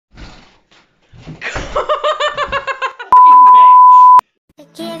I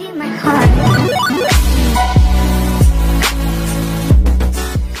gave you my heart.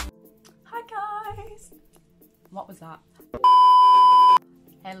 Hi guys! What was that?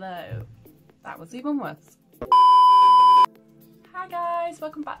 Hello. That was even worse. Hi guys,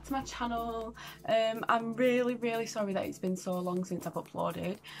 welcome back to my channel. I'm really sorry that it's been so long since I've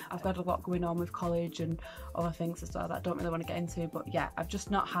uploaded. I've got a lot going on with college and other things as well that I don't really want to get into, but yeah, I've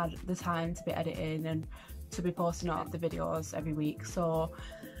just not had the time to be editing and to be posting out the videos every week. So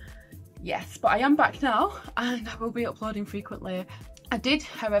yes, but I am back now and I will be uploading frequently. I did,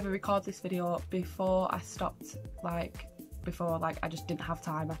 however, record this video before I stopped, I just didn't have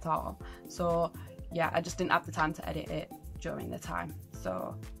time at all. So yeah, I just didn't have the time to edit it during the time.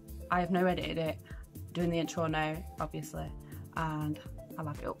 So I have now edited it, doing the intro now, obviously, and I'll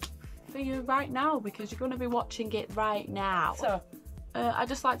have it up for you right now because you're going to be watching it right now. So I'd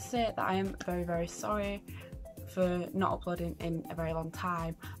just like to say that I am very sorry for not uploading in a very long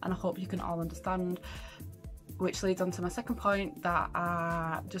time, and I hope you can all understand, which leads on to my second point, that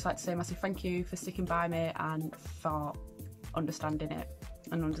I'd just like to say a massive thank you for sticking by me and for understanding it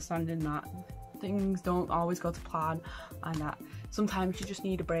and understanding that things don't always go to plan and that sometimes you just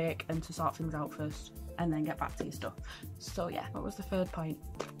need a break and to sort things out first and then get back to your stuff. So yeah, what was the third point?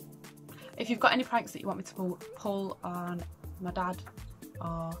 If you've got any pranks that you want me to pull on my dad,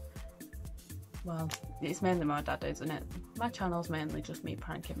 or well, it's mainly my dad, isn't it? My channel's mainly just me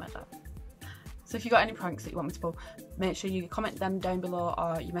pranking my dad. So if you've got any pranks that you want me to pull, make sure you comment them down below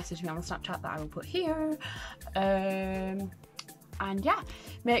or you message me on Snapchat that I will put here. And yeah,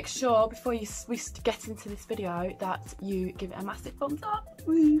 make sure before we get into this video that you give it a massive thumbs up.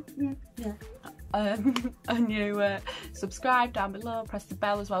 Yeah. And you subscribe down below, press the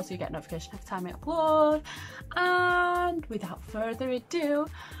bell as well so you get notification every time I upload. And without further ado,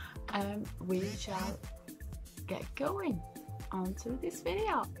 we shall get going onto this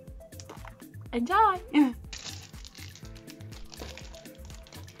video. Enjoy!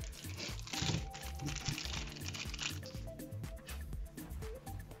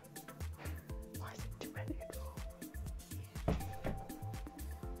 Why is it too many?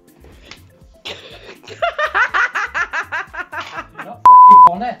 You're not fucking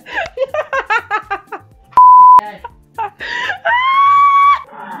funny. Okay.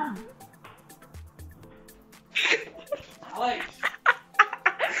 Alex!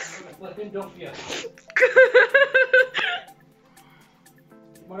 I'm gonna flip and duff you.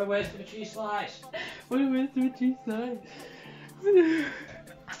 What a waste of a cheese slice. What a waste of a cheese slice.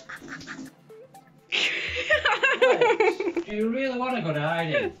 Alex, do you really want to go to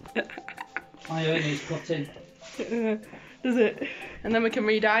hiding? My hernia is cutting. Does it? And then we can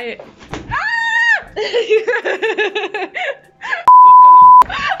re-dye it.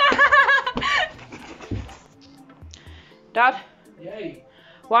 Dad? Yay.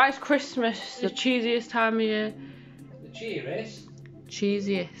 Why is Christmas the cheesiest time of year? The cheeriest?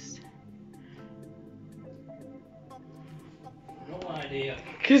 Cheesiest. No idea.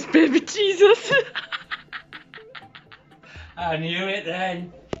 Because baby Jesus. I knew it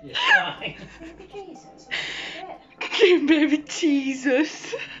then. You're fine. Baby Jesus. Baby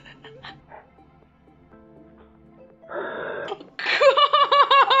Jesus.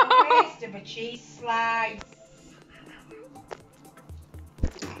 Waste of a cheese slice.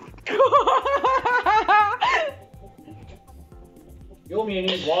 You're me in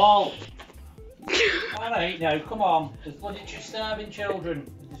his wall. Alright now, come on. Just bloody starving children.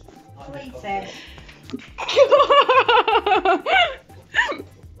 Please, sir.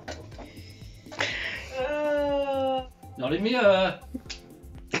 Not in me ear.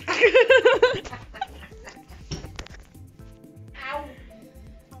 Ow.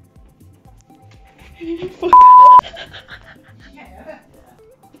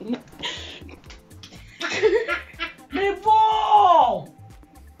 Me wall!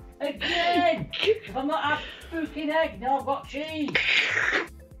 Again! If I'm not half fucking egg, now I've got cheese.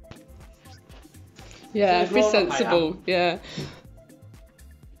 Yeah, It's be rolled up like sensible. Yeah.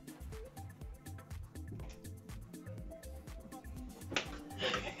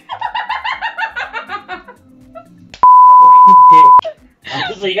 Dick. I'm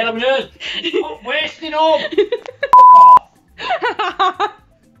just like, get on my nerves. Stop wasting them. Fuck off.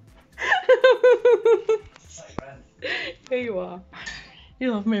 Here you are.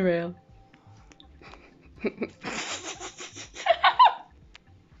 You love me real.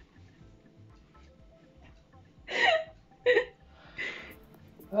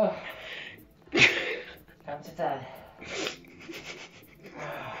 Come to die.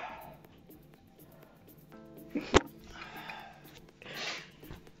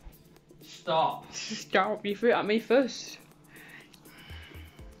 Stop. Stop, you threw it at me first.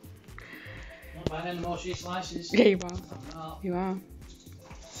 Not buying any more cheese slices. Yeah, you are. I'm not. You are.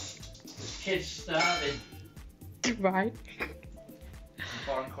 There's kids starving Right. in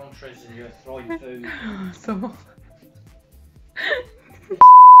foreign countries and you're throwing food. So.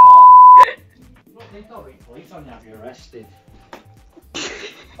 Oh. Look, they don't read police on you, have you arrested?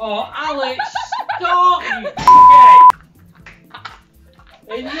 Oh, Alex, stop, you dickhead!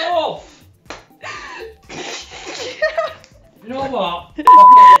 Enough! You know what? Fuck it,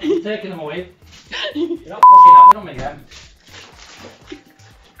 I'm taking them away. You're not fucking having them again.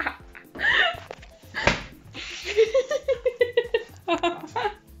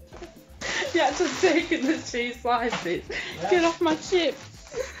 Yeah, just taking the cheese slices. Yeah. Get off my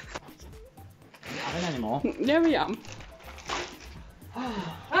chips. Not having any more. There we am.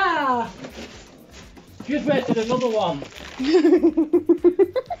 Ah! Just wasted another one. In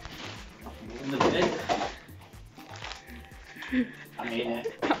the bin. I mean it.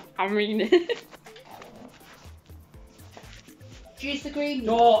 I mean it. Juice the green.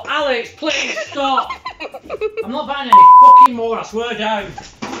 No, Alex, please stop! I'm not buying any fucking more, I swear down.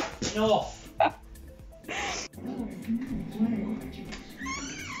 Enough.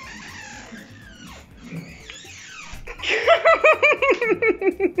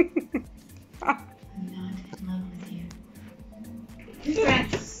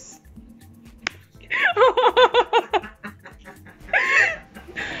 Yes.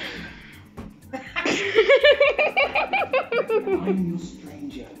 I'm your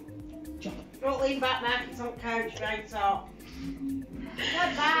stranger. Don't lean back, Mark. It's on couch right top.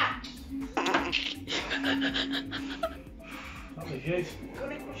 Get back. That was you.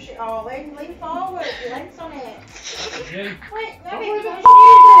 Gonna push it all in. Lean forward. Your legs on it. That was you. Wait, let Oh, me where the push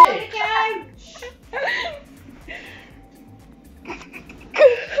fuck is it. it? On the couch.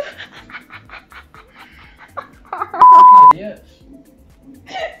 Idiots.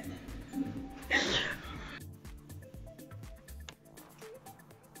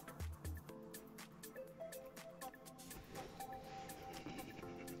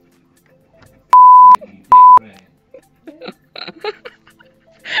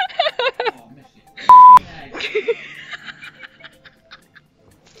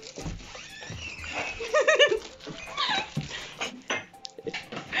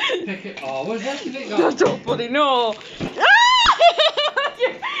 Pick it. Oh, where's that thing I gone? don't bloody know.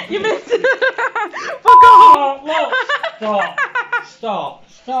 you missed it. Fuck off. Oh, look. Stop.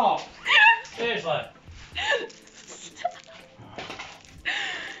 Stop. Seriously.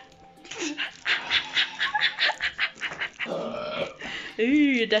 Ooh,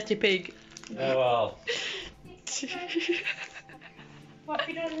 you dirty pig. Yeah, well. What have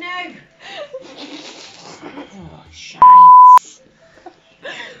you done now? Oh, shite.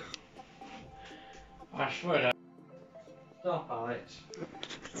 I swear to. Stop, Alex.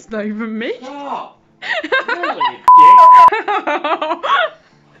 It's not even me. Stop. Really, you dick.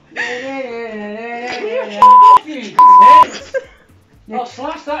 Fuck off, you dick. I'll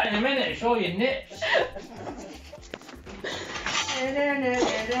slash that in a minute and show you nips.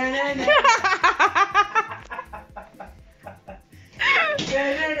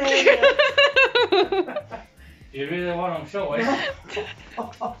 You really want them showing?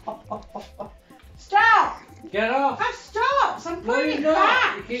 Stop! Get off! I stopped. I'm No, putting you're it not.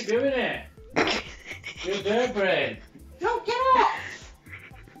 back. You keep doing it. You're bird brain. Don't get off.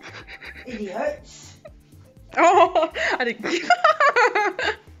 Idiots. Oh, I didn't.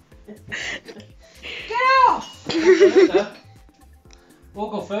 Get off. Further. We'll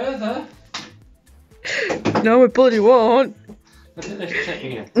go further. No, we bloody won't. Look at this chick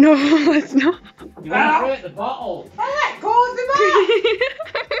here. No, let's not. You want to break the bottle. I let go of the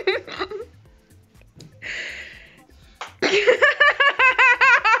back.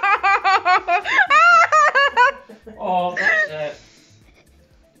 Oh, that's it.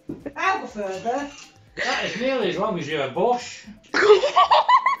 I'll go further. That is nearly as long as your bush.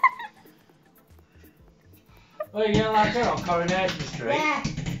 Well, you're like her on Coronation Street. Yeah.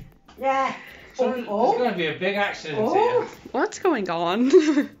 Yeah. So there's going to be a big accident Oh. here. What's going on?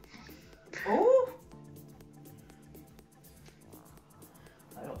 Oh.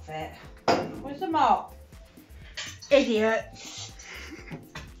 I don't fit. Where's the mop? Idiots.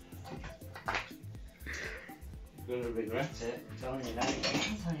 You're going to regret it. I'm telling you now.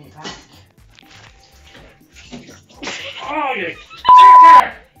 I'm putting it back. Oh, you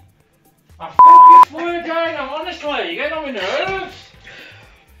dicker! I fucking swear down, I'm honestly, you're getting on my nerves.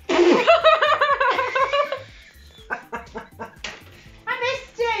 I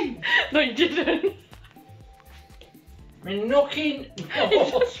missed him. No, you didn't. My knocking He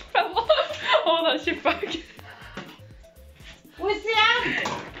just fell off.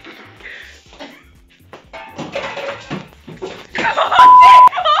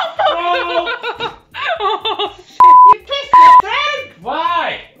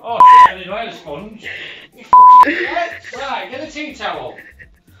 sponge. You fucking idiot. Right, get a tea towel.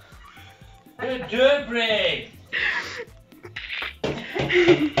 Get a dirt break.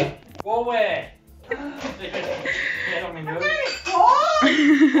 Go away. Get on me I'm nose. doing it for.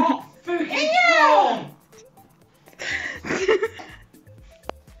 What fucking Ew. wrong?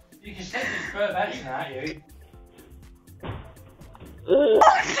 You can set this for better, can't you? Oh.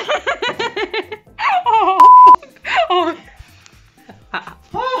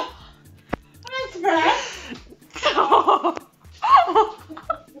 Oh, that's breath. Oh.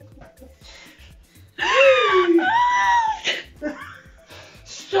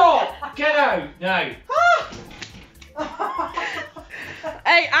 Stop! Get out now!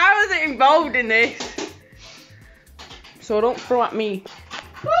 Hey, I wasn't involved in this, so don't throw at me.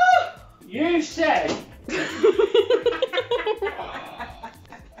 You said.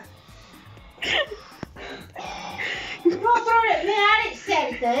 Not throwing it at me, I didn't say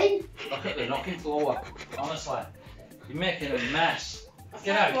anything. Look at the knocking floor. Honestly, you're making a mess.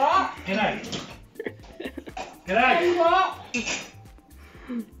 Get out! What? Get out! Get Hey, out! what?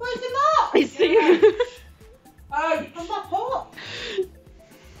 Where's the mop? It's Steve. Out! I'm not pot.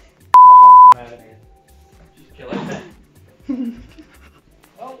 Oh, I'm out of here. She's killing me.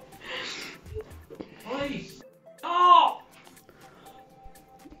 Oh. Please. Oh!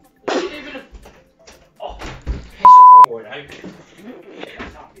 It's not even a... Oh. Piss off, I'm going out.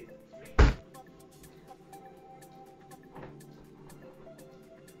 That's happy.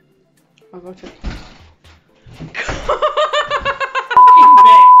 I'll go to. Fucking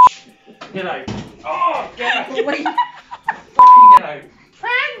bitch! Get out. Oh, get out. Wait. Fucking get out.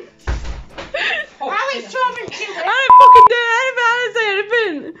 Frank! Alix told me to do it. I didn't fucking do anything. I didn't say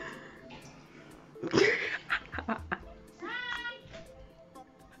anything.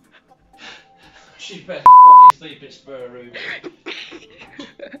 She's better fucking sleep in spare room.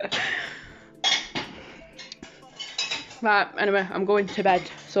 Right, anyway, I'm going to bed,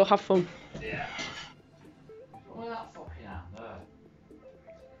 so have fun. Yeah. Look at that fucking hand there.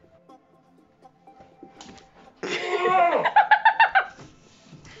 Oh!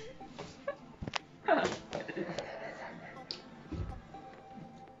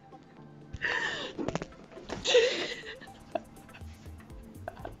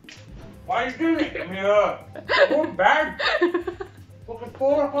 Why are you doing it to me? I'm going bed. Fucking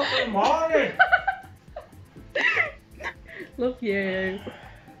 4 o'clock in the morning. Love you.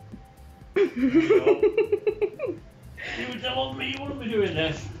 You were telling me you wouldn't be doing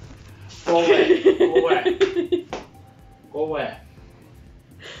this. Go away. Go away. Go away.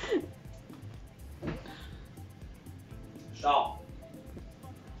 Stop.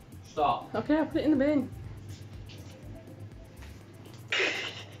 Stop. Okay, I'll put it in the bin.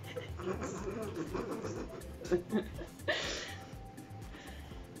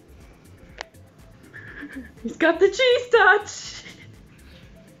 He's got the cheese touch.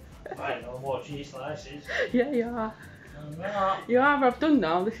 I know more cheese slices. Yeah, you are. I'm not. You are. I've done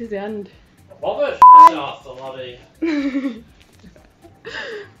now. This is the end. Bother yourself, the laddie.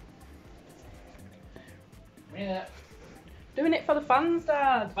 Yeah. Doing it for the fans,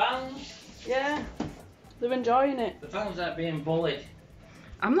 Dad. Fans. Yeah. They're enjoying it. The fans aren't being bullied.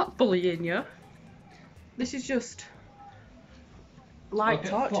 I'm not bullying you. This is just light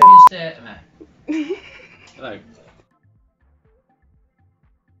Fucking torture. fucking stare at me. Hello.